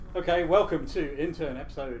Okay, welcome to Intern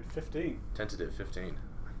episode 15. Tentative 15.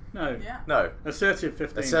 No. Yeah. No. Assertive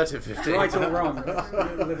 15. Assertive 15. Right or wrong.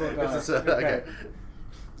 Live or die. Okay.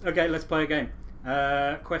 Okay, let's play a game.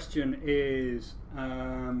 Question is,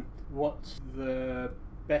 what's the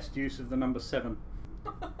best use of the number 7?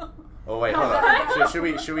 Oh wait, hold on. Should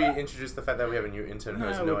we introduce the fact that we have a new intern who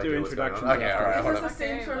has No, no we'll do idea what's going on? introductions Okay, after. alright, hold It's on. the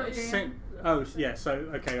same sort of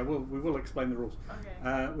game. Okay, we will explain the rules.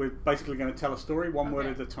 Okay. We're basically going to tell a story one word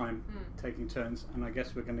Okay. at a time, taking turns, and I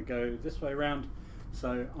guess we're going to go this way around.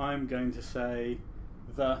 So I'm going to say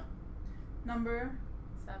the Number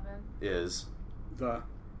 7. Is the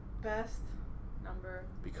best Number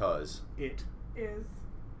because it is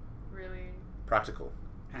really practical.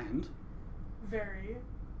 and very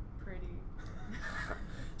pretty.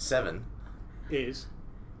 7 is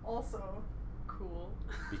also Cool.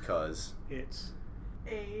 because it's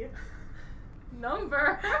a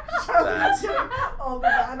Number. That. all the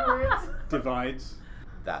bad words divides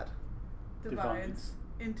that divides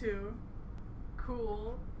into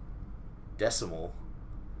Cool. decimal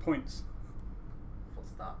points. full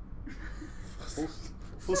stop.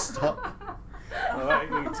 full stop. Well, you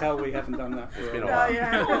can tell we haven't done that for It's been a Oh, while.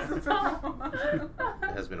 yeah.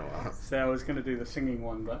 It has been a while. So I was going to do the singing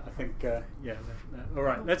one, but I think all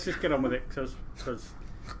right, let's just get on with it because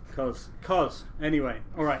anyway.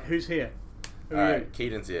 All right, who's here? Who are you? Alright,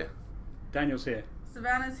 Keaton's here. Daniel's here.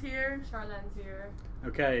 Savannah's here. Charlene's here.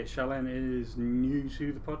 Okay, Charlene is new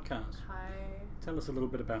to the podcast. Hi. Tell us a little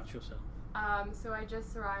bit about yourself. So I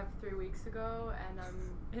just arrived 3 weeks ago, and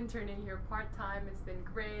I'm interning here part time. It's been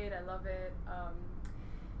great. I love it.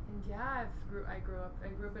 And yeah, I grew up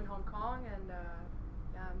in Hong Kong, and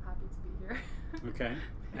yeah, I'm happy to be here. Okay,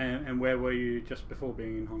 and where were you just before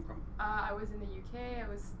being in Hong Kong? I was in the UK. I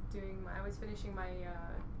was finishing my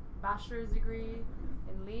bachelor's degree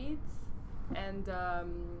in Leeds, and I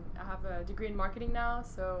have a degree in marketing now,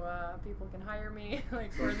 so people can hire me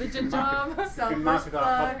like for a legit job. Selfless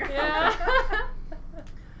plug. Yeah.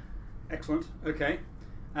 Excellent. Okay,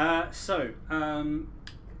 so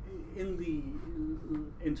in the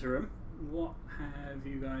interim, what have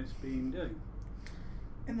you guys been doing?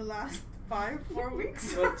 In the last 4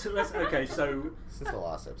 weeks. Well, so Since the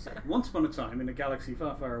last episode. once upon a time in a galaxy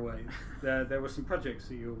far, far away, there were some projects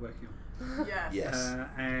that you were working on. Yes. Yes.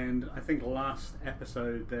 And I think last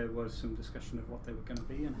episode there was some discussion of what they were going to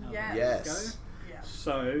be and how Yes. they Yes. would go. Yeah.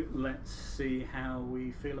 So let's see how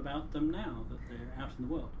we feel about them now that they're out in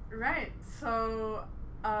the world. Right. So,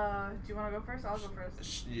 do you want to go first? I'll go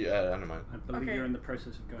first. Yeah, I don't mind. I believe Okay. you're in the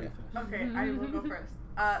process of going Yeah. first. Okay, I will go first.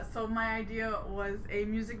 So my idea was a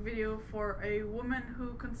music video for a woman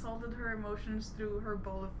who consulted her emotions through her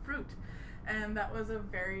bowl of fruit. And that was a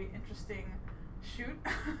very interesting shoot.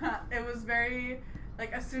 It was very,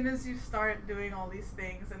 like, as soon as you start doing all these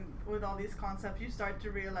things and with all these concepts, you start to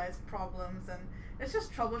realize problems, and it's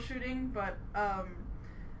just troubleshooting. But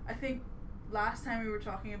I think last time we were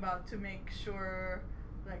talking about to make sure,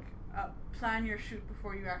 like, plan your shoot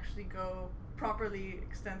before you actually go properly,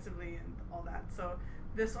 extensively, and all that. So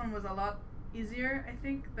this one was a lot easier, I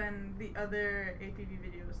think, than the other APV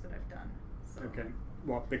videos that I've done. So, Okay.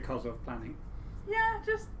 What, because of planning? yeah,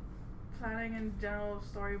 just planning and general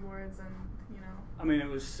storyboards, and I mean, it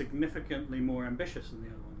was significantly more ambitious than the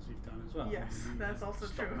other ones you've done as well. Yes, I mean, you that's had also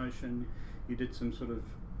stop true. motion. You did some sort of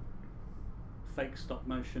fake stop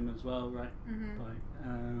motion as well, right?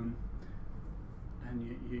 Mhm.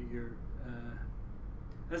 And you're.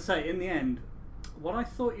 Let's say, in the end, what I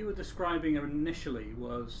thought you were describing initially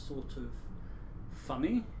was sort of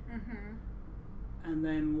funny, and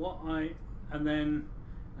then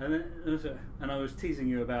and I was teasing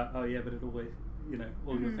you about, oh yeah, but it always,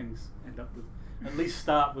 all your Mhm. things end up with, at least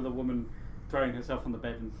start with a woman throwing herself on the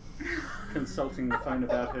bed and consulting the phone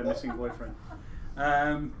about her missing boyfriend.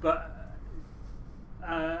 But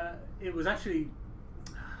it was actually,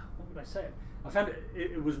 what would I say? I found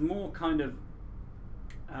it was more kind of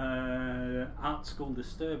art school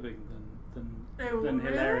disturbing than Really?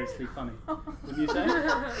 hilariously funny. Would you say?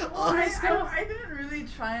 Well, I didn't really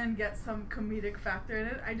try and get some comedic factor in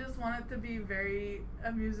it. I just wanted to be very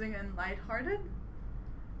amusing and lighthearted,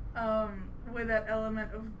 with that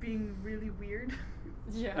element of being really weird.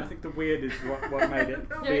 Yeah. I think the weird is what made it.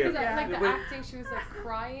 Yeah, weird. because like The the weird- acting, she was like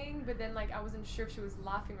crying, but then like I wasn't sure if she was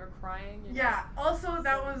laughing or crying. You know? Yeah. Also,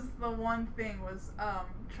 that was the one thing was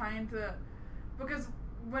trying to, because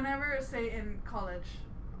whenever, say in college,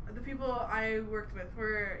 the people I worked with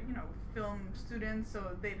were film students,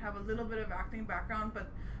 so they'd have a little bit of acting background. But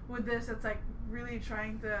with this, it's like really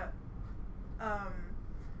trying to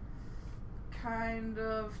kind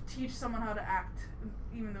of teach someone how to act,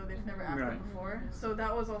 even though they've never acted Right. before. So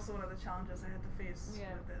that was also one of the challenges I had to face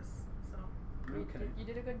with this. So. Okay. You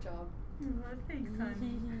did a good job. Well, thanks,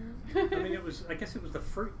 honey. I mean, I guess it was the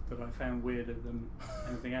fruit that I found weirder than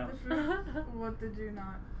anything else. What did you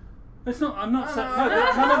not? It's not. I'm not Oh, saying. no,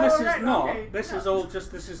 No, none of this is right, not. okay, This no. is all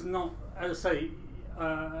just. This is not. As I say,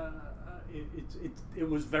 it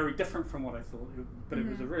was very different from what I thought. But it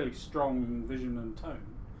was a really strong vision and tone.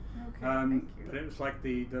 Okay, thank you. But it was like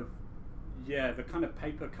the kind of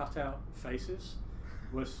paper cutout faces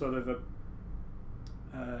was sort of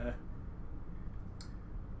a.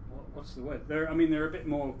 What's the word? They're a bit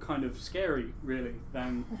more kind of scary, really,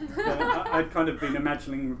 than I'd kind of been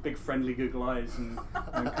imagining with big friendly Google eyes and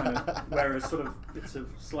kind of, whereas sort of bits of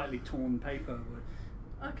slightly torn paper would,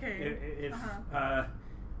 Okay. if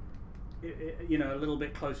a little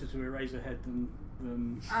bit closer to Eraserhead than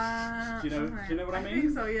do you know what I mean? I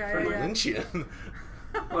think so. Yeah. From Yeah. Lynchian.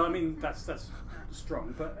 Well, I mean that's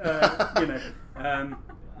strong, but I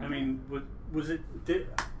mean, was it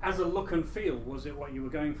as a look and feel? Was it what you were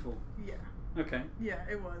going for? Yeah. Okay. Yeah,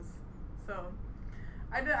 it was. So,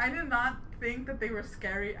 I did not think that they were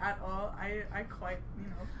scary at all. I quite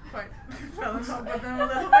fell in love with them a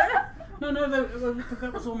little bit. No,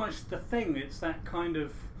 that was almost the thing. It's that kind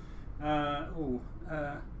of,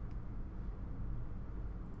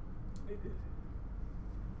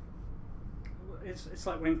 it's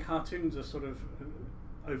like when cartoons are sort of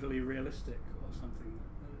overly realistic or something.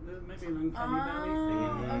 Maybe an Uncanny Valley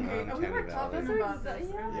thing. Okay, we Uncanny were Valley. talking Those are about this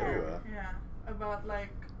yeah. earlier. Yeah, we were. Yeah, about like,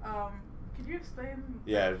 could you explain?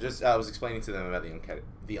 Yeah, just I was explaining to them about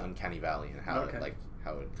the uncanny valley and how Okay.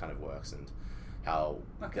 how it kind of works and how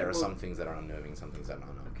there are some things that are unnerving, some things that are not.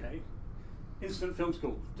 Okay. Instant Film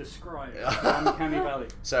School. Describe the Uncanny Valley.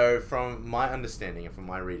 So from my understanding and from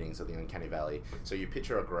my readings of the uncanny valley, so you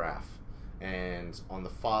picture a graph, and on the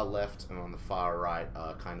far left and on the far right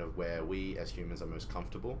are kind of where we as humans are most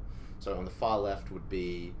comfortable. So on the far left would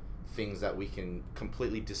be things that we can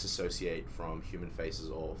completely disassociate from human faces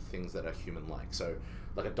or things that are human-like. So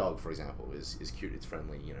like a dog, for example, is cute, it's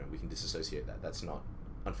friendly, we can disassociate that. That's not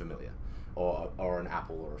unfamiliar. Or an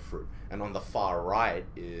apple or a fruit. And on the far right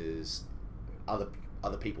is other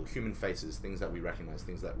people, human faces, things that we recognize,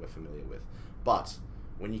 things that we're familiar with. But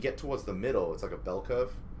when you get towards the middle, it's like a bell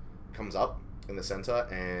curve, comes up in the center,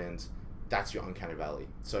 and that's your uncanny valley.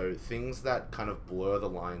 So things that kind of blur the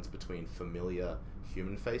lines between familiar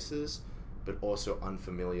human faces, but also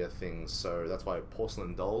unfamiliar things. So that's why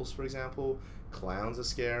porcelain dolls, for example, clowns are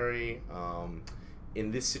scary.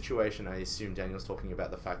 In this situation, I assume Daniel's talking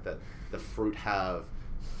about the fact that the fruit have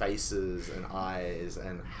faces and eyes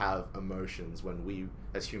and have emotions when we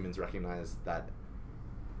as humans recognize that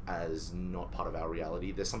as not part of our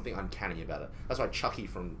reality. There's something uncanny about it. That's why Chucky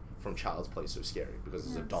from Child's Play is so scary, because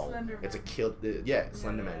it's a doll. Slenderman. It's a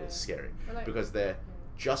Slenderman is scary Like- because they're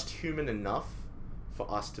just human enough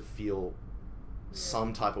for us to feel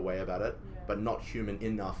some type of way about it, but not human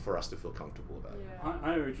enough for us to feel comfortable about it. Yeah.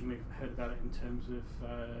 I originally heard about it in terms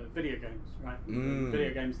of video games, right? Mm.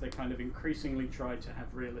 Video games, they kind of increasingly try to have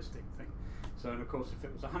realistic things. So, and of course, if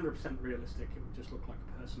it was 100% realistic, it would just look like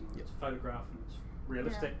a person. Or Yep. it's a photograph and it's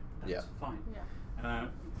realistic, that's Yeah. fine. Yeah.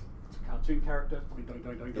 It's a cartoon character, doing,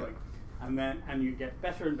 Yeah. and you get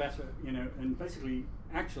better and better, and basically,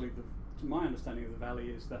 actually, to my understanding of the Valley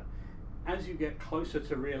is that as you get closer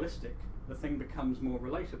to realistic, the thing becomes more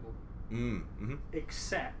relatable. Mm-hmm.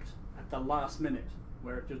 Except at the last minute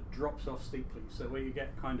where it just drops off steeply. So where you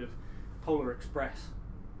get kind of Polar Express.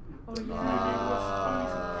 Oh, the yeah. movie was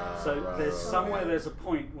amazing. So Right, there's right, somewhere right. there's a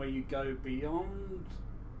point where you go beyond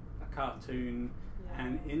a cartoon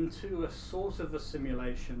and into a sort of a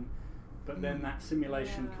simulation, but then that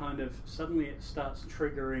simulation kind of suddenly it starts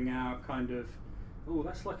triggering our kind of, oh,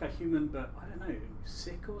 that's like a human, but I don't know,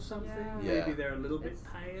 sick or something. Yeah. Yeah. Maybe they're a little bit It's-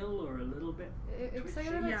 pale or a little bit. It's twitchy.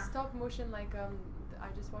 like Yeah. stop motion, like I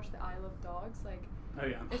just watched the Isle of Dogs. Like Oh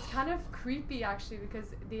yeah. it's kind of creepy actually,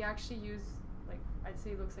 because they actually use, like, I'd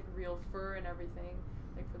say it looks like real fur and everything.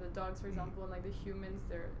 Like for the dogs, for example, and like the humans,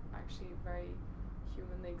 they're actually very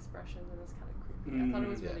humanly expressions, and it's kind of creepy. I thought it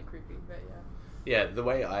was Yeah. really creepy, but yeah. Yeah, the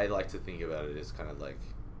way I like to think about it is kind of like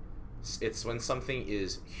it's when something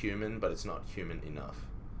is human but it's not human enough,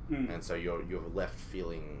 and so you're left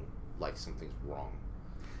feeling like something's wrong.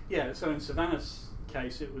 Yeah, so in Savannah's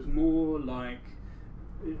case, it was more like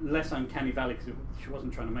less Uncanny Valley because she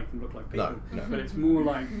wasn't trying to make them look like people. No. But it's more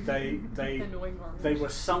like they Annoying orange. they were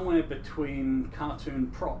somewhere between cartoon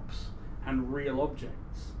props and real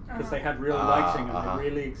objects because they had real lighting and they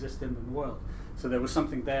really existed in the world. So there was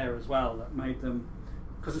something there as well that made them,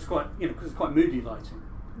 because it's quite moody lighting.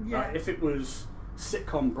 Yeah. If it was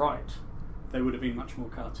sitcom Bright, they would have been much more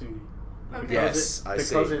cartoony. Okay. Yes, I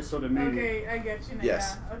see. Because it's sort of moody. Okay, I get you now.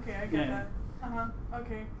 Yes. Yeah. Okay, I get Yeah. that.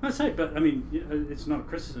 Okay. I say, but I mean, it's not a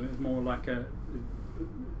criticism. It's more like a.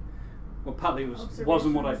 Well, partly it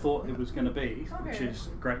wasn't what I thought it was going to be, which Okay. is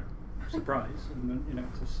a great surprise, and then,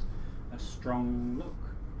 it's a strong look.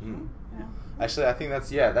 Mm. Yeah. Actually, I think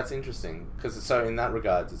that's interesting because so in that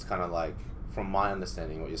regard, it's kind of like, from my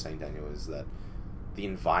understanding, what you're saying, Daniel, is that the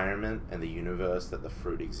environment and the universe that the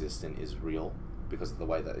fruit exists in is real because of the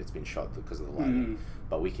way that it's been shot, because of the lighting.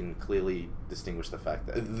 But we can clearly distinguish the fact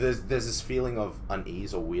that there's this feeling of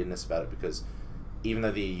unease or weirdness about it, because even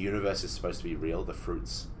though the universe is supposed to be real, the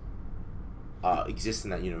fruits exist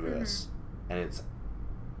in that universe, and it's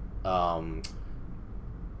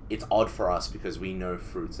odd for us because we know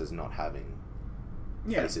fruits as not having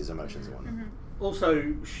faces, emotions, and whatnot.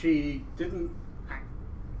 Also, she didn't act.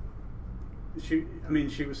 She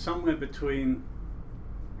was somewhere between.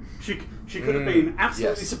 She could have been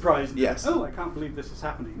absolutely surprised. Yes. Oh, I can't believe this is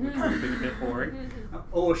happening, which would have been a bit boring.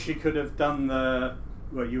 Or she could have done the,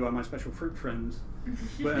 well, you are my special fruit friend.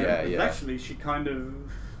 But actually, she kind of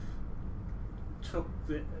took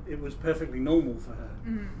it was perfectly normal for her,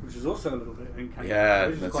 which is also a little bit uncanny.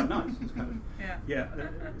 Which is quite nice. It's kind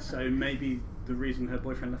of, so maybe the reason her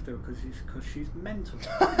boyfriend left her because she's mental.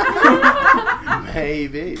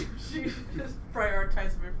 Maybe She just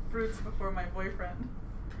prioritized my fruits before my boyfriend.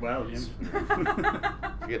 Well, yeah.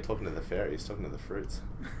 Forget talking to the fairies, talking to the fruits.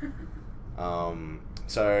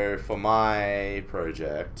 So for my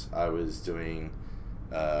project, I was doing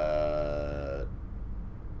the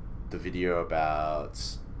video about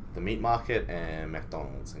the meat market and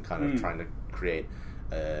McDonald's, and kind of trying to create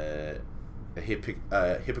a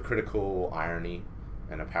hypocritical irony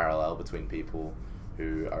and a parallel between people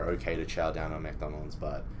who are okay to chow down on McDonald's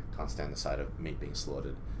but can't stand the sight of meat being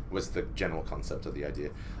slaughtered. Was the general concept of the idea.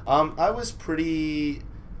 I was pretty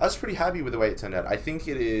happy with the way it turned out. I think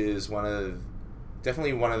it is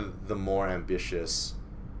definitely one of the more ambitious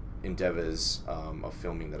endeavors of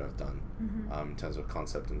filming that I've done, in terms of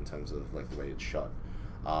concept and in terms of like the way it's shot.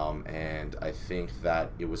 And I think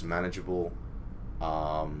that it was manageable,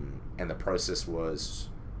 and the process was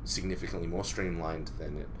significantly more streamlined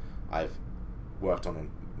than I've worked on in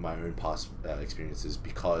my own past experiences,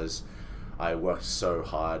 because I worked so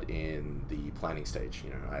hard in the planning stage.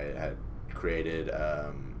 I had created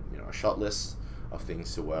a shot list of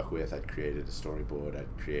things to work with. I'd created a storyboard.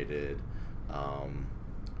 I'd created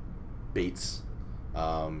beats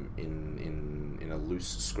in a loose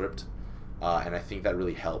script, and I think that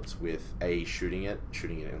really helped with shooting it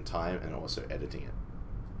in time, and also editing it.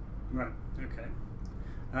 Right. Okay.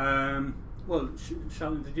 Well,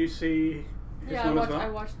 Charlotte, did you see his Yeah, one as well? I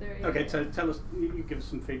watched there. Yeah, Okay, yeah. so tell us. You give us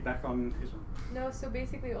some feedback on his one. No, so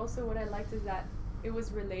basically also what I liked is that it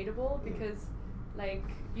was relatable, because like,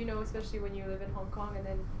 especially when you live in Hong Kong,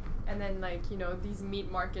 and then like, these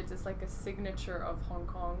meat markets is like a signature of Hong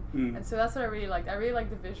Kong. And so that's what I really liked. I really like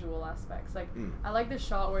the visual aspects. Like I like the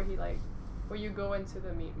shot where where you go into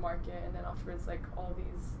the meat market, and then afterwards like all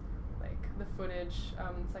these like the footage,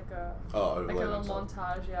 it's like a little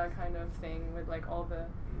montage, kind of thing, with like all the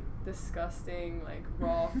disgusting like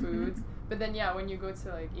raw foods. But then when you go to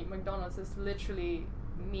like eat McDonald's, it's literally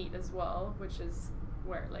meat as well, which is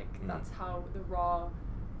where like that's how the raw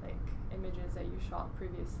like images that you shot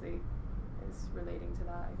previously is relating to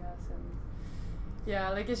that, I guess.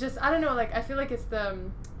 And like it's just, I don't know, like I feel like it's the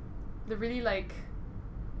really like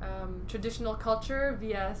traditional culture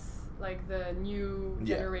vs like the new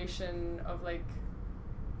generation of like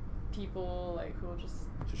people like who will just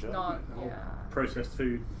not processed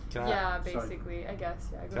food. Basically, I guess.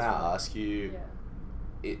 Can I ask you,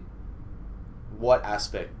 what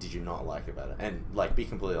aspect did you not like about it? And like, be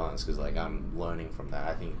completely honest, because like I'm learning from that.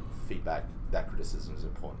 I think feedback, that criticism is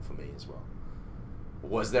important for me as well.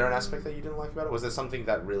 Was there an aspect that you didn't like about it? Was there something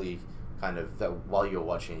that really kind of, that while you were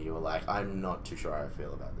watching you were like, I'm not too sure how I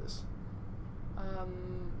feel about this?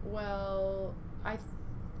 Well, I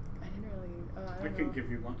didn't really. I can give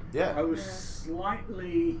you one. Yeah. I was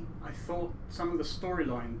I thought some of the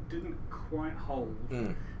storyline didn't quite hold,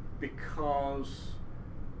 because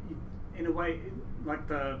in a way, like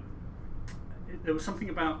there was something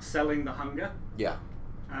about selling the hunger. Yeah.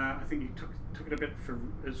 I think you took it a bit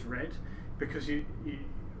as read, because we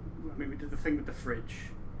did the thing with the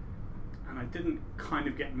fridge, and I didn't kind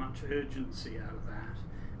of get much urgency out of that.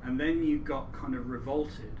 And then you got kind of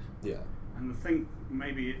revolted. Yeah. And the thing,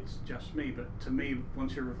 maybe it's just me, but to me,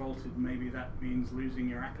 once you're revolted, maybe that means losing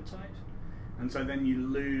your appetite. and so then you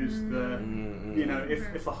lose the, you know,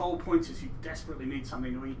 if the whole point is you desperately need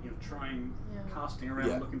something to eat, you're trying, casting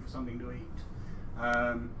around looking for something to eat,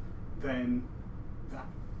 then that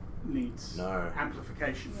needs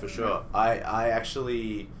amplification. For sure. I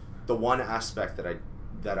actually, the one aspect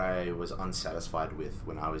that I was unsatisfied with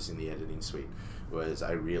when I was in the editing suite was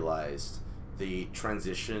I realized the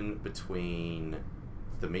transition between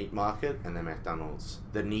the meat market and the McDonald's,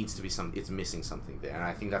 there needs to be it's missing something there, and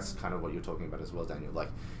I think that's kind of what you're talking about as well, Daniel.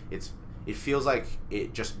 Like, it feels like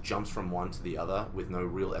it just jumps from one to the other with no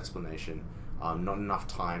real explanation, not enough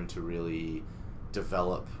time to really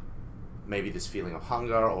develop maybe this feeling of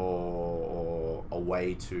hunger or a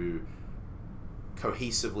way to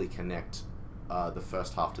cohesively connect the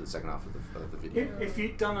first half to the second half of the video. If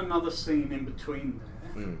you'd done another scene in between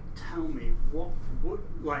there, tell me what would,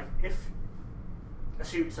 like, if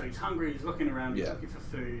assume so he's hungry, he's looking around, he's looking for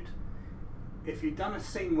food. If you'd done a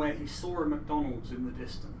scene where he saw a McDonald's in the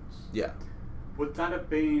distance, would that have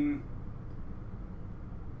been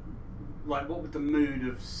like, what would the mood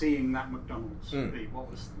of seeing that McDonald's be?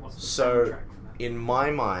 What's the soundtrack for that? In my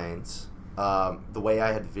mind, the way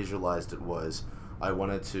I had visualized it was I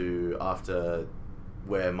wanted to, after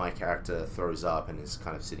where my character throws up and is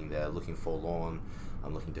kind of sitting there looking forlorn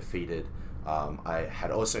and looking defeated, I had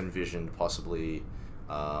also envisioned possibly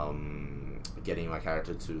getting my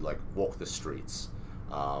character to like walk the streets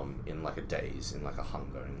in like a daze, in like a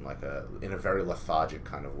hunger, in a very lethargic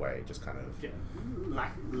kind of way, just kind of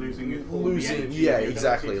losing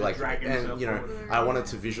exactly, like, and you know, I wanted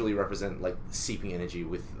to visually represent like seeping energy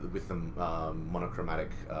with the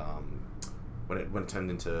monochromatic when it turned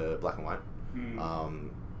into black and white.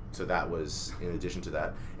 So that was in addition to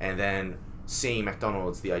that, and then seeing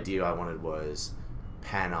McDonald's, the idea I wanted was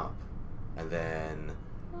pan up and then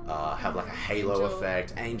have like a halo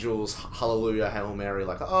effect, angels, hallelujah, Hail Mary,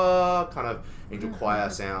 like kind of angel choir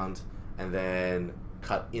sound, and then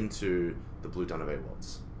cut into the Blue Donovan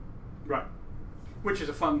waltz. Right. Which is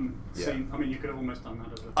a fun scene. I mean, you could have almost done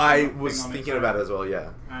that as a I was thinking about it as well, yeah.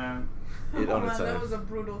 That was a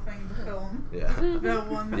brutal thing to film. Yeah. That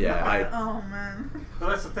one. Yeah, oh man. Well,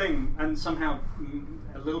 that's the thing, and somehow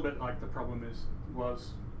a little bit like the problem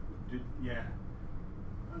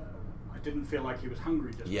I didn't feel like he was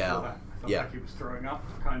hungry just before that. I felt like he was throwing up,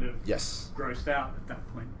 kind of grossed out at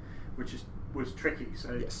that point, which was tricky.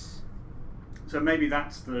 So maybe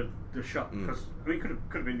that's the shot, because I mean, it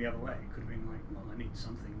could have been the other way. It could have been like, well, I need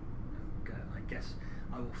something. I guess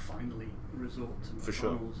I will finally resort to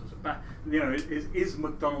McDonald's as a you know, is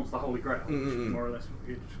McDonald's the Holy Grail? Which is more or less what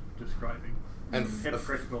you're describing. And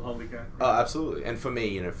hypocritical Holy Grail. Oh, absolutely. And for me,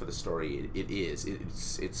 you know, for the story,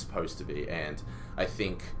 it's supposed to be, and I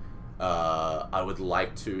think I would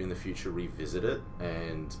like to in the future revisit it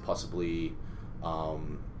and possibly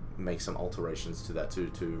make some alterations to that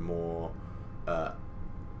to more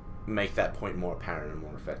make that point more apparent and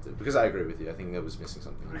more effective, because I agree with you. I think there was missing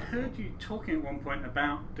something. I heard you talking at one point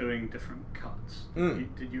about doing different cuts.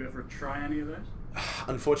 Did you ever try any of those?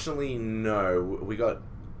 Unfortunately, no. We got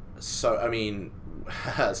I mean,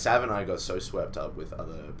 Sav and I got so swept up with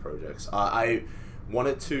other projects. I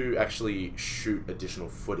wanted to actually shoot additional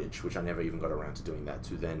footage, which I never even got around to doing that,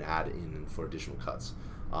 to then add in for additional cuts.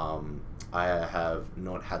 I have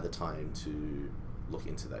not had the time to look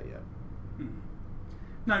into that yet.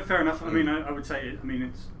 No, fair enough. I mean, I would say, I mean,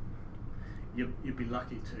 it's you'd be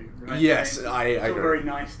lucky to, right? Yes, it's I all agree. very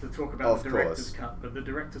nice to talk about Of the director's course. cut, but the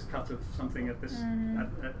director's cut of something at this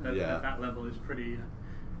at that level is pretty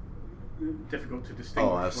difficult to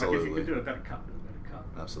distinguish. Oh, absolutely. Like, if you could do a better cut, do a better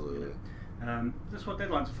cut. Absolutely. You know. That's what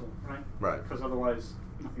deadlines are for, right? Right. Because otherwise,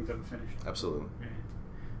 nothing's ever finished. Absolutely.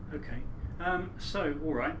 Yeah. Okay. So,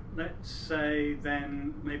 all right. Let's say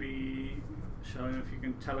then maybe, Charlene, if you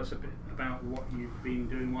can tell us a bit about what you've been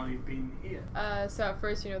doing while you've been here. So at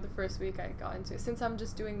first, you know, the first week I got into, since I'm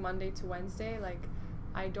just doing Monday to Wednesday, like,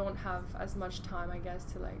 I don't have as much time, I guess,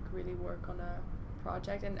 to like really work on a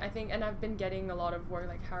project. And I think, and I've been getting a lot of work.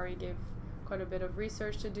 Like, Harry gave quite a bit of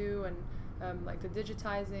research to do, and like the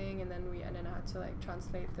digitizing, and then I had to like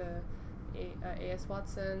translate the A.S.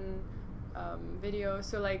 Watson video.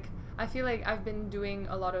 So like, I feel like I've been doing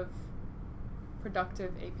a lot of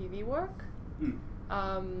productive APV work.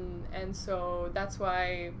 And so that's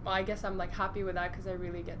why, well, I guess I'm like happy with that, because I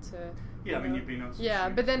really get to I mean, you've been on some yeah,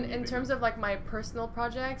 shoots, but then and in you've terms of like my personal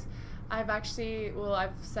projects, I've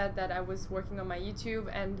said that I was working on my YouTube,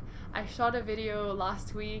 and I shot a video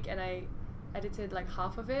last week and I edited like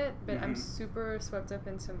half of it, but I'm super swept up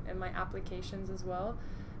in my applications as well,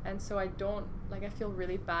 and so I feel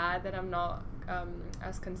really bad that I'm not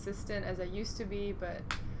as consistent as I used to be, but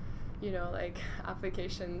you know, like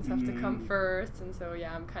applications have to come first, and so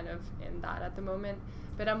yeah, I'm kind of in that at the moment.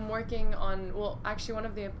 But I'm working on, well, actually one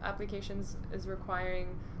of the applications is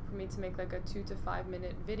requiring for me to make like a 2 to 5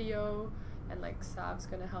 minute video, and like Sav's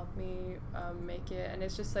gonna help me make it, and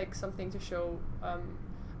it's just like something to show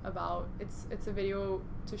about, it's a video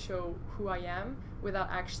to show who I am without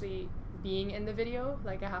actually being in the video.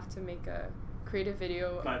 Like I have to make a creative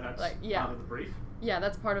video. Like that's like, yeah. part of the brief? Yeah,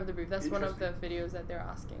 that's part of the brief. That's one of the videos that they're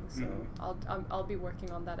asking. So I'll be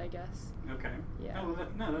working on that, I guess. Okay. Yeah. Oh,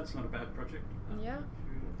 well, that's not a bad project. Yeah.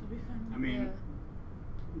 It'll be fun. I mean,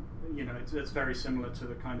 you know, it's very similar to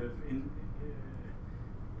the kind of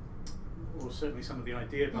or certainly some of the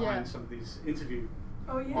idea behind some of these interview.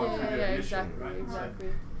 Oh yeah. Exactly, right? exactly.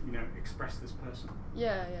 So, you know, express this person.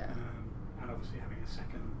 Yeah. And obviously having a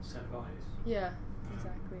second set of eyes. Yeah,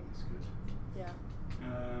 exactly. That's good. Yeah.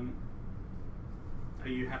 Are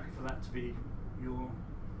you happy for that to be your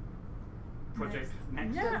project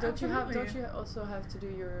next? Yeah, Don't you absolutely. also have to do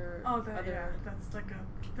your that, other? that's like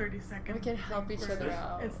a 30-second. We can help thing each for- other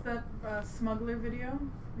out. It's that smuggler video.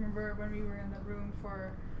 Remember when we were in the room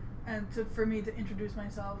for me to introduce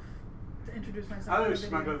myself. Oh, in the video.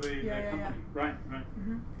 Smuggler the company. Right.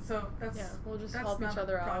 Mm-hmm. So that's we'll just that's help not each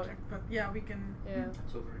other a out. project, but yeah, we can. Yeah.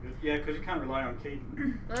 That's all very good. Yeah, because you can't rely on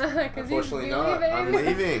Keaton. Unfortunately not. I'm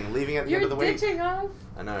leaving at the end of the week. You're ditching us.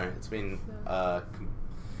 I know, it's been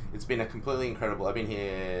it's been a completely incredible. I've been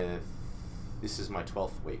here, this is my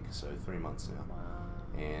 12th week, so 3 months now.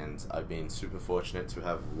 Wow. And I've been super fortunate to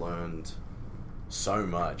have learned so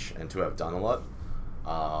much and to have done a lot.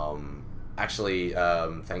 Actually,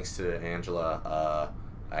 thanks to Angela,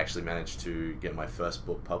 I actually managed to get my first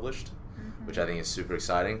book published, which I think is super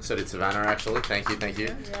exciting. So did Savannah, actually. Thank you.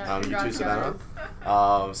 Yeah, you too, congrats, Savannah.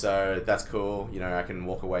 guys. So that's cool. You know, I can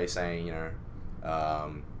walk away saying, you know,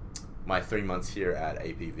 my 3 months here at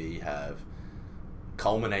APV have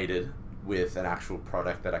culminated with an actual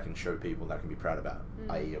product that I can show people that I can be proud about,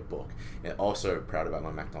 i.e. a book. And also proud about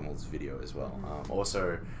my McDonald's video as well.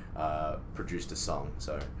 Also produced a song.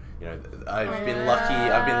 So, you know, I've been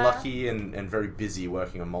lucky and very busy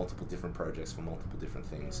working on multiple different projects for multiple different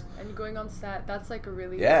things. Yeah. And going on set, that's like a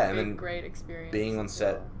really and then great experience. Being on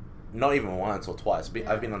set, not even once or twice,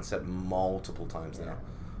 I've been on set multiple times now.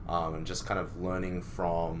 And just kind of learning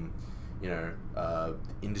from, you know,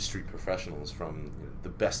 industry professionals, from the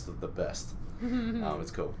best of the best.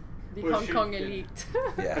 It's cool. The Well, Hong Kong elite.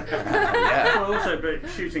 Yeah. Well, also, but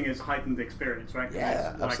shooting is heightened experience, right? 'Cause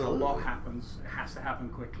Yeah, it's like absolutely. a lot happens. It has to happen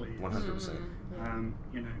quickly. 100%.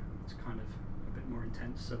 You know, it's kind of a bit more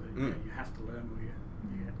intense, so that you, know, you have to learn or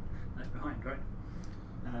you get left behind, right?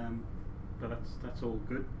 But that's all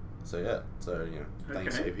good. So you know,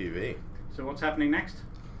 thanks Okay. APV. So what's happening next?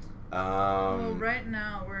 Well, right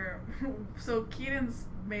now so Keaton's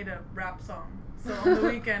made a rap song. So on the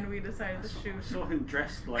weekend we decided to shoot. I saw him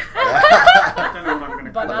dressed like. I don't know what I'm going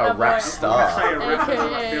to call it. Banana Like a rap boy. star. I'm gonna say a rapper,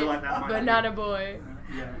 but I AKA feel like that might Banana Boy.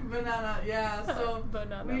 Yeah. Banana, yeah. So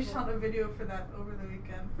Banana we boy. shot a video for that over the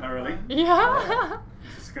weekend. Oh, really? Yeah.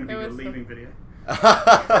 This is going to be It your was leaving video.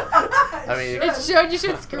 I mean, It should. You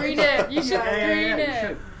should screen it. You should Yeah, screen you it.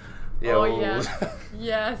 should. yeah, Oh well, yes.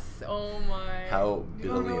 Yes. Oh my. How Do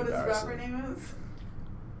you want to know bitterly what his embarrassing. rapper name is?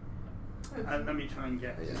 Let me try and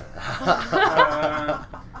guess. Yeah.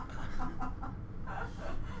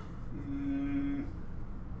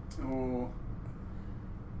 Or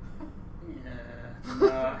yeah, no,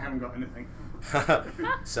 I haven't got anything.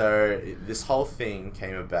 So this whole thing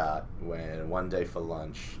came about when one day for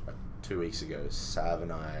lunch 2 weeks ago, Sav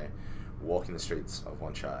and I walking the streets of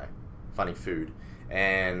Wan Chai, finding food,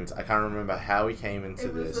 and I can't remember how we came into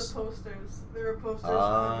It was this. the posters. There were posters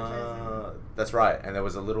advertising. That's right, and there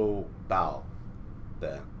was a little bow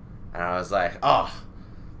there, and I was like, oh.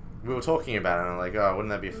 We were talking about it, and I'm like, oh, wouldn't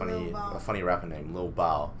that be Lil Bao. a funny rapper name, Lil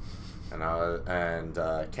Bao?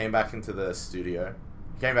 And came back into the studio,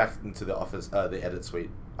 came back into the office, the edit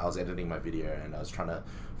suite. I was editing my video, and I was trying to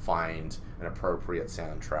find an appropriate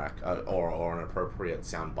soundtrack or an appropriate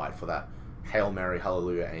sound bite for that Hail Mary,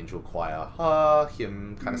 Hallelujah, Angel Choir,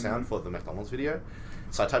 hymn kind of sound for the McDonald's video.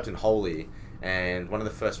 So I typed in Holy, and one of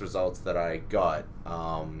the first results that I got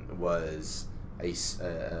was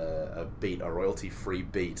a beat, a royalty-free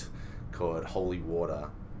beat called Holy Water,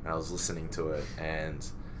 and I was listening to it, and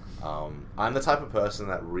I'm the type of person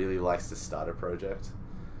that really likes to start a project,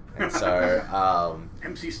 and so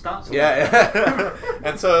MC starts. yeah.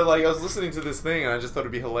 And so like I was listening to this thing, and I just thought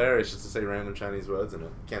it'd be hilarious just to say random Chinese words in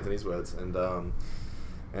it, Cantonese words, and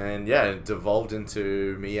yeah, it devolved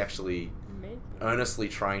into me actually earnestly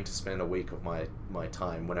trying to spend a week of my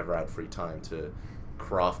time whenever I had free time to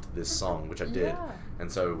craft this song, which I did. Yeah.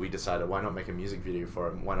 And so we decided, why not make a music video for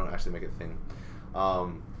it? Why not actually make it a thing?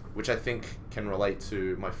 Which I think can relate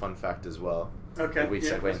to my fun fact as well. Okay, We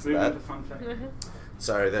segue let's into move that. into fun fact.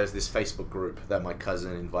 So there's this Facebook group that my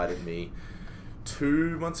cousin invited me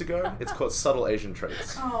 2 months ago. It's called Subtle Asian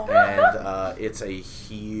Traits. Oh. And it's a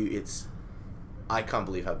huge... I can't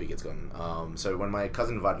believe how big it's gotten. So when my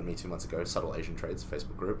cousin invited me 2 months ago, Subtle Asian Trades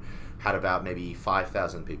Facebook group had about maybe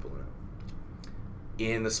 5,000 people in it.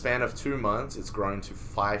 In the span of 2 months, it's grown to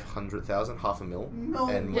 500,000, 500,000. No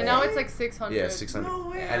and way. Yeah, now it's like 600. Yeah, 600. No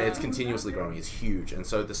way. And it's continuously growing. It's huge. And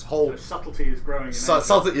so this whole... So subtlety is growing. In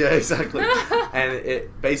Asia. Yeah, exactly. And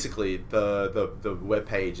it basically, the web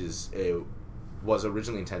page was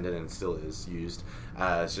originally intended, and it still is, used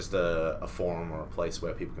as just a forum or a place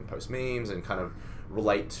where people can post memes and kind of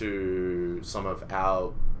relate to some of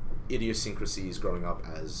our idiosyncrasies growing up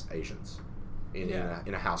as Asians in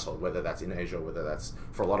a household, whether that's in Asia or whether that's,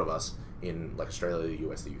 for a lot of us, in like Australia, the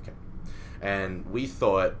US, the UK. And we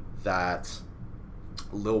thought that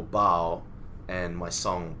Lil Bao and my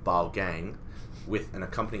song Bao Gang with an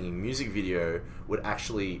accompanying music video would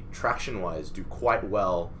actually, traction-wise, do quite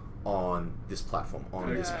well on this platform,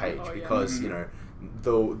 on this page, because you know,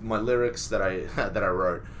 my lyrics that I that I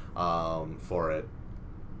wrote for it,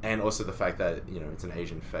 and also the fact that, you know, it's an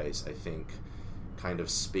Asian face, I think, kind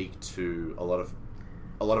of speak to a lot of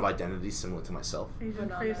identities similar to myself. Asian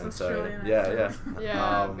Banana. face, And so Australian yeah, accent.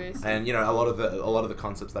 Yeah, basically. and you know, a lot of the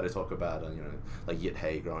concepts that I talk about are, you know, like Yit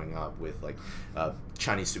Hey growing up with like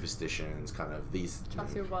Chinese superstitions, kind of these Char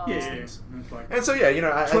you Siew know, Bao. Yeah, these yeah, things. yeah. It's like And so yeah, you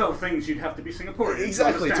know, 12 things you'd have to be Singaporean.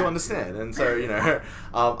 exactly to understand. And so, you know,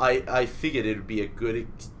 I figured it would be a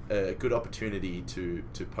good opportunity to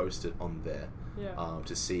post it on there,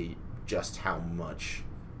 to see just how much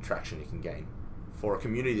traction you can gain for a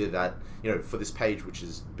community that, you know, for this page, which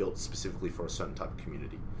is built specifically for a certain type of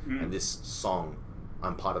community. And this song,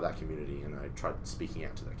 I'm part of that community, and I tried speaking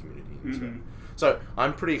out to that community in this way. So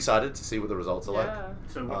I'm pretty excited to see what the results are like.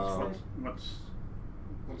 So what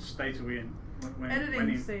state are we in? When Editing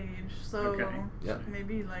you, stage, so Okay. Yeah.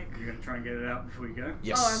 maybe like... You're going to try and get it out before you go?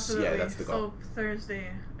 Yes, Oh, absolutely. yeah, that's the goal. So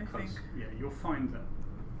Thursday, I 'Cause, think. yeah, you'll find that.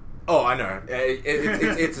 Oh, I know.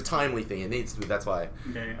 It's a timely thing. It needs to be. That's why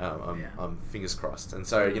Yeah. I'm fingers crossed. And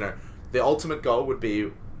so, you know, the ultimate goal would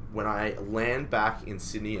be when I land back in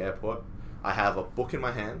Sydney Airport, I have a book in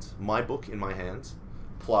my hand, my book in my hand,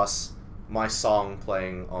 plus my song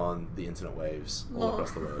playing on the internet waves all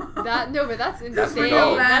across the world. But that's insane. That's the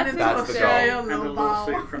goal. That's That's the insane. goal. And a Lil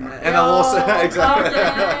lawsuit Bao. from the... And I'll also exactly.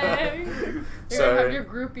 Okay. You're So, gonna have your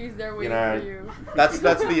groupies there waiting know, for you. that's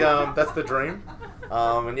the dream.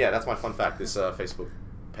 And yeah, that's my fun fact. This Facebook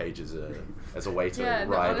page is a way to Yeah,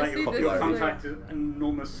 no, ride honestly, Your this fun is fact is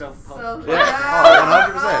enormous self-pub. So- Yeah,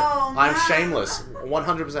 100%. Oh, I'm man. shameless.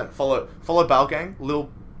 100%. Follow Bao Gang,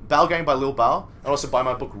 Bao Gang by Lil Bao, and also buy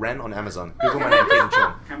my book Ren on Amazon. Google my name, Keaton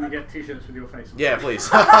Chung. Can we get t-shirts with your face on? Yeah, please.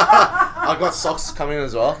 I've got socks coming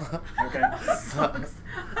as well. Okay.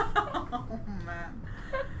 Oh man.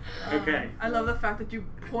 Okay. I love the fact that you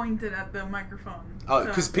pointed at the microphone. Oh,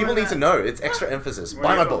 because people need to know. It's extra emphasis. Well,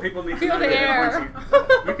 Buy my yeah, book. People need to Feel know the that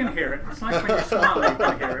air. you can hear it. It's like when you're smiling, you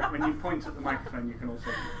can hear it. When you point at the microphone, you can also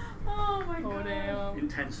Oh my Oh god. damn.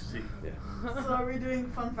 intensity. So are we doing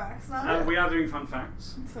fun facts now? We are doing fun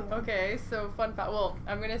facts. So- Okay, so fun fact. Well,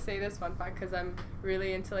 I'm gonna say this fun fact because I'm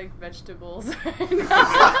really into like vegetables.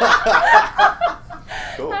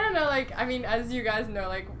 Cool. I don't know, like, I mean, as you guys know,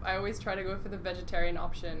 like, I always try to go for the vegetarian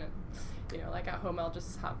option. And, you know, like at home, I'll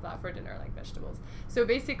just have that for dinner, like vegetables. So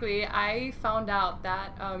basically, I found out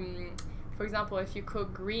that, for example, if you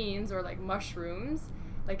cook greens or like mushrooms,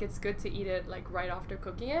 like it's good to eat it like right after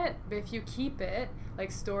cooking it. But if you keep it,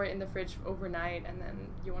 like store it in the fridge overnight, and then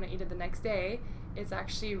you want to eat it the next day, it's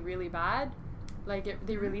actually really bad. Like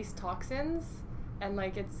they release toxins, and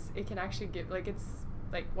like it can actually give, like, it's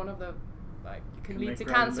like one of the, like, it can lead they to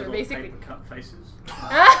grow cancer little basically. paper cut faces.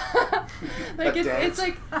 Like it's Dance.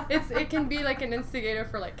 like it can be like an instigator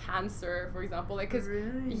for like cancer, for example, like, cause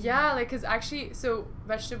Really? yeah, like, cause actually, so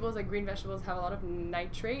vegetables, like green vegetables, have a lot of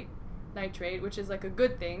nitrate, which is like a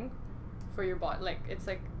good thing for your body. Like it's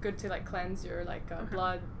like good to like cleanse your like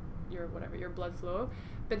blood, your blood flow.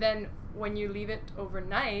 But then when you leave it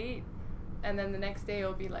overnight, and then the next day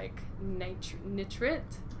it'll be like nitrate,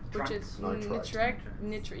 which is Nitrite.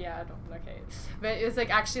 nitrate. Yeah, I don't. Okay, but it's like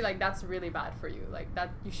actually like that's really bad for you. Like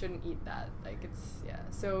that you shouldn't eat that. Like it's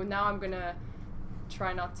So now I'm gonna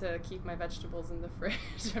try not to keep my vegetables in the fridge.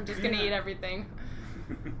 I'm just gonna eat everything.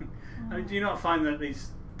 I mean, do you not find that these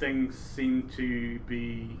things seem to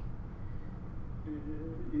be?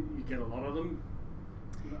 You get a lot of them,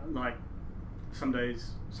 like some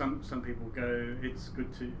days, some people go, it's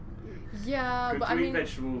good to Yeah, good but to I eat mean,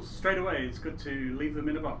 vegetables straight away. It's good to leave them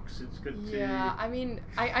in a box. It's good to yeah, I mean,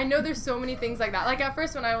 I know there's so many things like that. Like at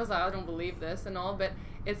first when I was like, I don't believe this and all, but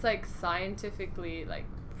it's like scientifically like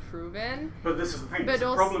proven. But this is the thing. But It's a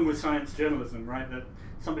also- problem with science journalism, right? That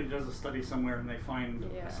somebody does a study somewhere and they find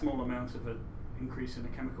Yeah. a small amount of an increase in a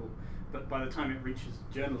chemical, but by the time it reaches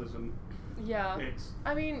journalism, Yeah. it's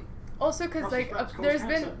I mean, also because Brussels like sprouts cause there's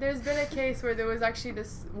cancer. been a case where there was actually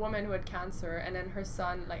this woman who had cancer, and then her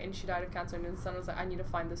son and she died of cancer, and the son was like, I need to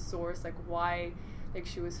find the source, like why, like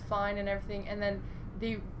she was fine and everything, and then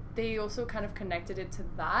they also kind of connected it to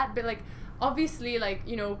that, but like obviously like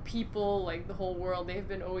people like the whole world, they've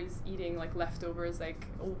been always eating like leftovers, like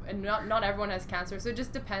and not everyone has cancer, so it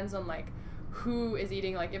just depends on like who is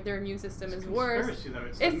eating, like if their immune system is worse. conspiracy, though.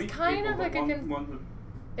 It's It's the meat kind people of like that a want the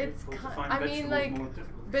it's people to ki- find I mean, vegetables like, more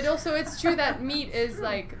difficult. but also it's true that meat is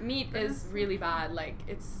is really bad. Like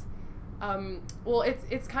it's well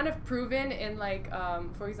it's kind of proven in like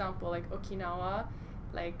for example like Okinawa,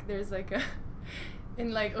 like there's like a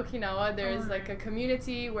in like Okinawa there's like a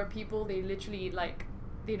community where people, they literally eat like,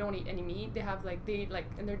 they don't eat any meat. They have like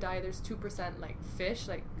in their diet there's 2% like fish,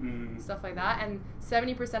 like stuff like that, and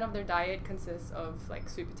 70% of their diet consists of like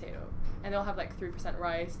sweet potato, and they'll have like 3%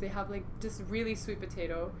 rice. They have like just really sweet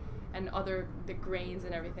potato and the grains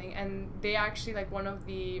and everything, and they actually like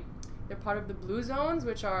they're part of the blue zones,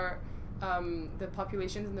 which are the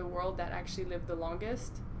populations in the world that actually live the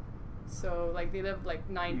longest. So like they live like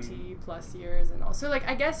 90 plus years, and also like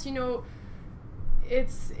I guess it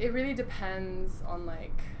really depends on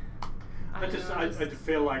like I just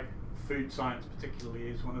feel like food science particularly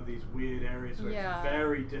is one of these weird areas where Yeah. it's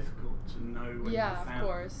very difficult to know when Yeah, you of found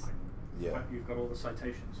course. like, when you've got all the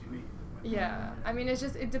citations you need. Yeah, I mean,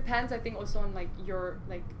 it depends, I think, also on like your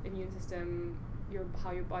like immune system,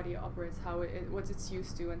 how your body operates, what it's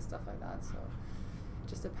used to and stuff like that. So it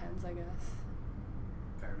just depends, I guess.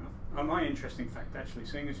 Fair enough. My interesting fact, actually,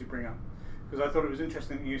 seeing as you bring up, because I thought it was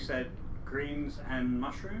interesting that you said greens and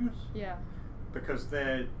mushrooms, Yeah. because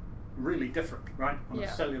they're really different, right? On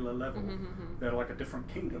Yeah. a cellular level, Mm-hmm. they're like a different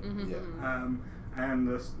kingdom. Mm-hmm. Yeah.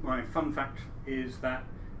 And my fun fact is that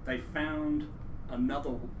they found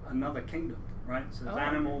another kingdom, right? So there's Oh.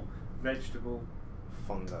 animal, vegetable,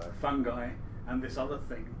 fungi, and this other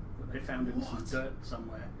thing that they found in some dirt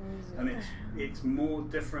somewhere. What is it? And it's more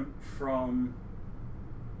different from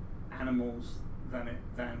animals than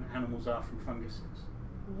animals are from funguses.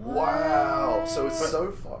 Wow! So it's so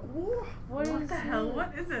far. What What is the hell? it?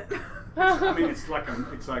 What is it? I mean, it's like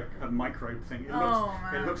a microbe thing. Oh,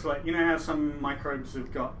 man. It looks like, you know how some microbes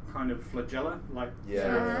have got kind of flagella, like Yeah.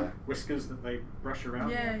 sort of Uh-huh. whiskers that they brush around.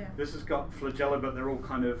 Yeah. This has got flagella, but they're all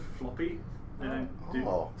kind of floppy. They don't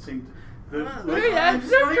Oh. seem to. Ooh, that's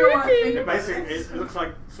so creepy. Basically, it looks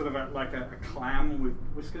like sort of like a clam with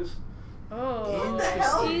whiskers, Oh.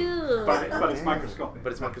 Interesting. Ew. but it's microscopic.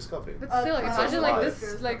 But it's microscoc. But still, like, Oh, imagine like alive.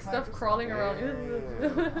 this, like stuff crawling around.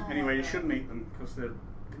 Yeah. Anyway, you shouldn't eat them because they're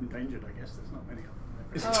endangered. I guess there's not many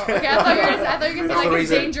of them. Oh, okay. I thought you were gonna That's say the like it's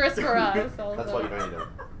reason. dangerous for us. Also. That's why you don't eat them.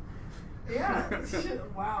 Yeah. Shit,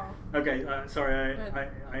 wow. Okay, sorry,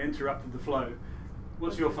 I interrupted the flow.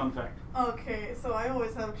 What's your fun fact? Okay, so I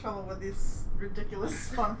always have trouble with these ridiculous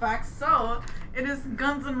fun facts. So it is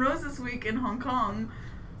Guns N' Roses week in Hong Kong.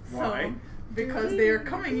 So, Why? Because they are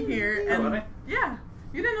coming here, Oh, and are they? yeah,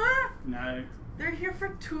 you didn't know that? No. They're here for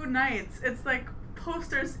 2 nights. It's like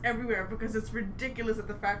posters everywhere because it's ridiculous at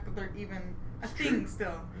the fact that they're even a It's thing true.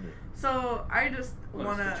 still. So I just Well,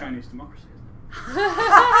 wanna. it's the Chinese democracy, isn't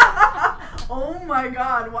Oh my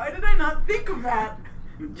god, why did I not think of that?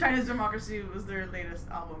 Chinese Democracy was their latest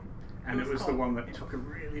album. it? And it was the called- one that took a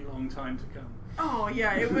really long time to come. Oh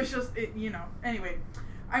yeah, it was just Anyway,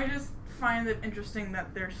 I just find it interesting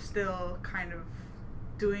that they're still kind of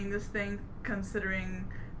doing this thing, considering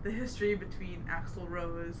the history between Axl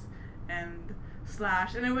Rose and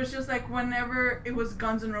Slash. And it was just like whenever it was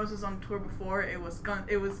Guns N' Roses on tour before, it was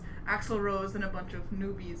Axl Rose and a bunch of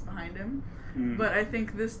newbies behind him. Mm. But I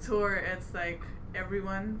think this tour, it's like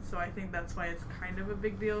everyone, so I think that's why it's kind of a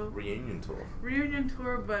big deal. Reunion tour. Reunion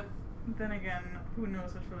tour, but then again, who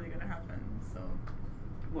knows what's really gonna happen? So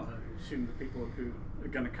Well, I assume the people who are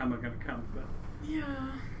going to come are going to come, but yeah,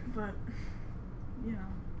 but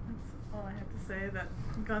that's all I have to say. That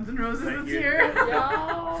Guns N' Roses Thank is you. here.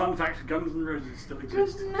 Yeah. fun fact: Guns N' Roses still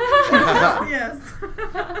exist. Yes.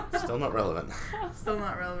 Still not relevant. Still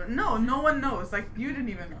not relevant. No one knows. Like you didn't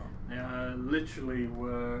even know. Literally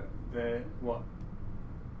were there. What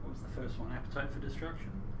was the first one? Appetite for Destruction.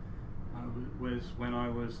 Was when I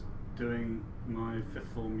was doing my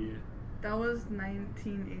 5th form year. That was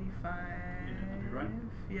 1985. Yeah, that'd be right.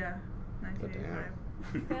 Yeah,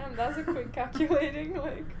 1985. Damn, that's a quick calculating.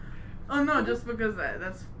 Like. Oh no, just because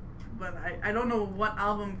that's. But I don't know what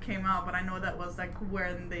album came out, but I know that was like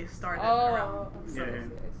when they started around. Yeah, I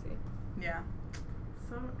see. Yeah.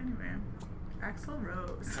 So anyway, Axl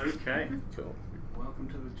Rose. Okay. Cool. Welcome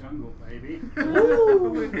to the jungle, baby. Ooh,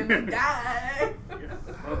 we're gonna die. Yeah.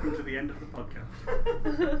 Welcome to the end of the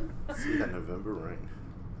podcast. See that November rain.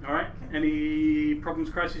 All right. Any problems,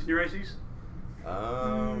 crises, neuroses?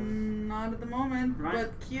 Not at the moment. Right.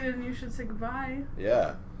 But Keaton, you should say goodbye.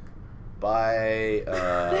 Yeah. Bye.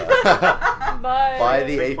 Bye. Bye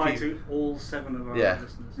the Say AP. bye to all 7 of our Yeah.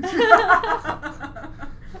 listeners.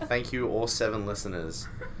 Thank you, all 7 listeners.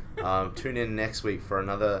 Tune in next week for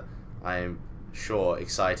another, I am sure,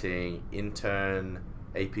 exciting intern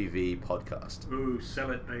APV podcast. Ooh,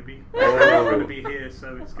 sell it, baby. Oh. We're going to be here,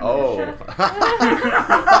 so it's going to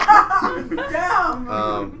be shit.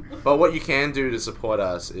 Damn. But what you can do to support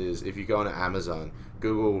us is if you go on Amazon,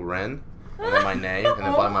 Google Ren, and then my name, and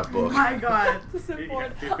then buy my book. Oh my god. To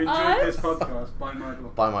support If you enjoyed this us. podcast, buy my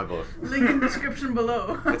book. Buy my book. Link in description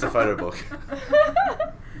below. It's a photo book.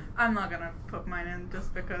 I'm not gonna put mine in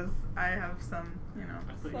just because I have some, you know.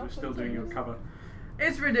 I thought you were still doing your cover.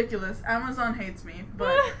 It's ridiculous. Amazon hates me,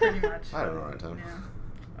 but pretty much. I don't know, right, Tom?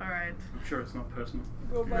 Yeah. Alright. I'm sure it's not personal.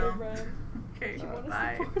 Go buy No. a brand. Okay, Do you want to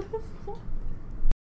bye. support us?